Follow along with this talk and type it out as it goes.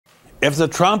If the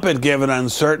trumpet give an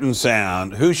uncertain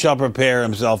sound, who shall prepare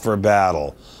himself for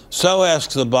battle? So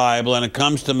asks the Bible, and it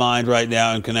comes to mind right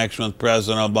now in connection with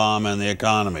President Obama and the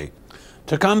economy.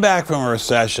 To come back from a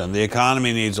recession, the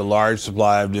economy needs a large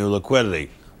supply of new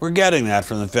liquidity. We're getting that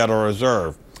from the Federal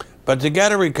Reserve. But to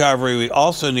get a recovery, we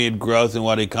also need growth in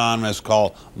what economists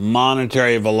call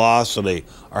monetary velocity,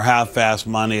 or how fast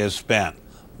money is spent.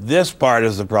 This part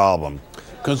is the problem.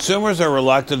 Consumers are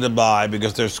reluctant to buy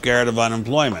because they're scared of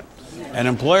unemployment. And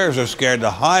employers are scared to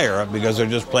hire because they're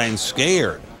just plain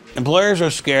scared. Employers are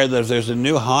scared that if there's a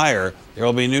new hire, there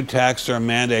will be new taxes or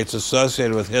mandates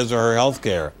associated with his or her health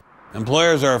care.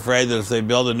 Employers are afraid that if they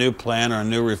build a new plant or a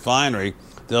new refinery,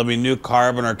 there'll be new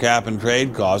carbon or cap and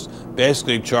trade costs,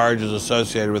 basically charges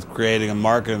associated with creating a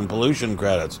market and pollution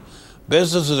credits.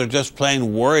 Businesses are just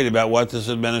plain worried about what this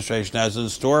administration has in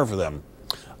store for them.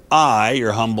 I,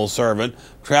 your humble servant,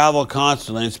 travel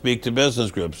constantly and speak to business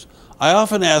groups. I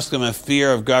often ask them if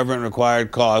fear of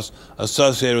government-required costs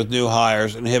associated with new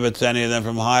hires inhibits any of them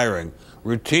from hiring.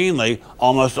 Routinely,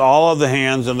 almost all of the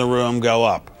hands in the room go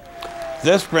up.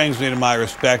 This brings me to my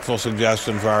respectful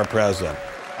suggestion for our president.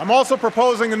 I'm also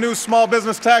proposing a new small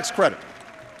business tax credit,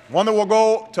 one that will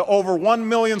go to over 1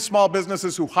 million small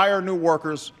businesses who hire new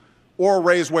workers or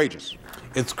raise wages.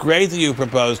 It's great that you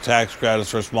propose tax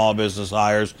credits for small business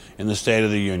hires in the State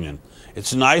of the Union.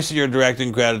 It's nice that you're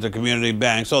directing credit to community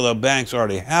banks, although banks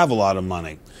already have a lot of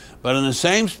money. But in the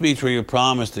same speech where you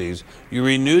promised these, you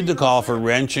renewed the call for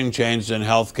wrenching changes in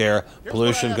health care,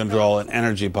 pollution control, and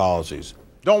energy policies.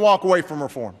 Don't walk away from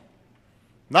reform.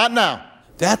 Not now.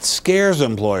 That scares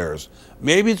employers.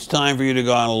 Maybe it's time for you to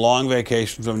go on a long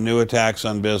vacation from new attacks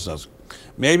on business.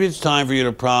 Maybe it's time for you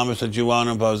to promise that you won't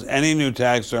impose any new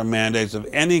taxes or mandates of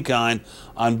any kind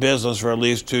on business for at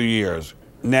least 2 years.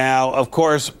 Now, of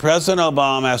course, President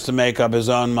Obama has to make up his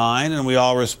own mind, and we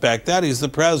all respect that. He's the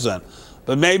president.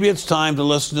 But maybe it's time to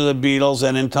listen to the Beatles,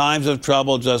 and in times of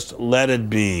trouble, just let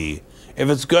it be. If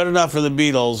it's good enough for the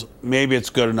Beatles, maybe it's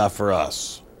good enough for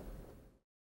us.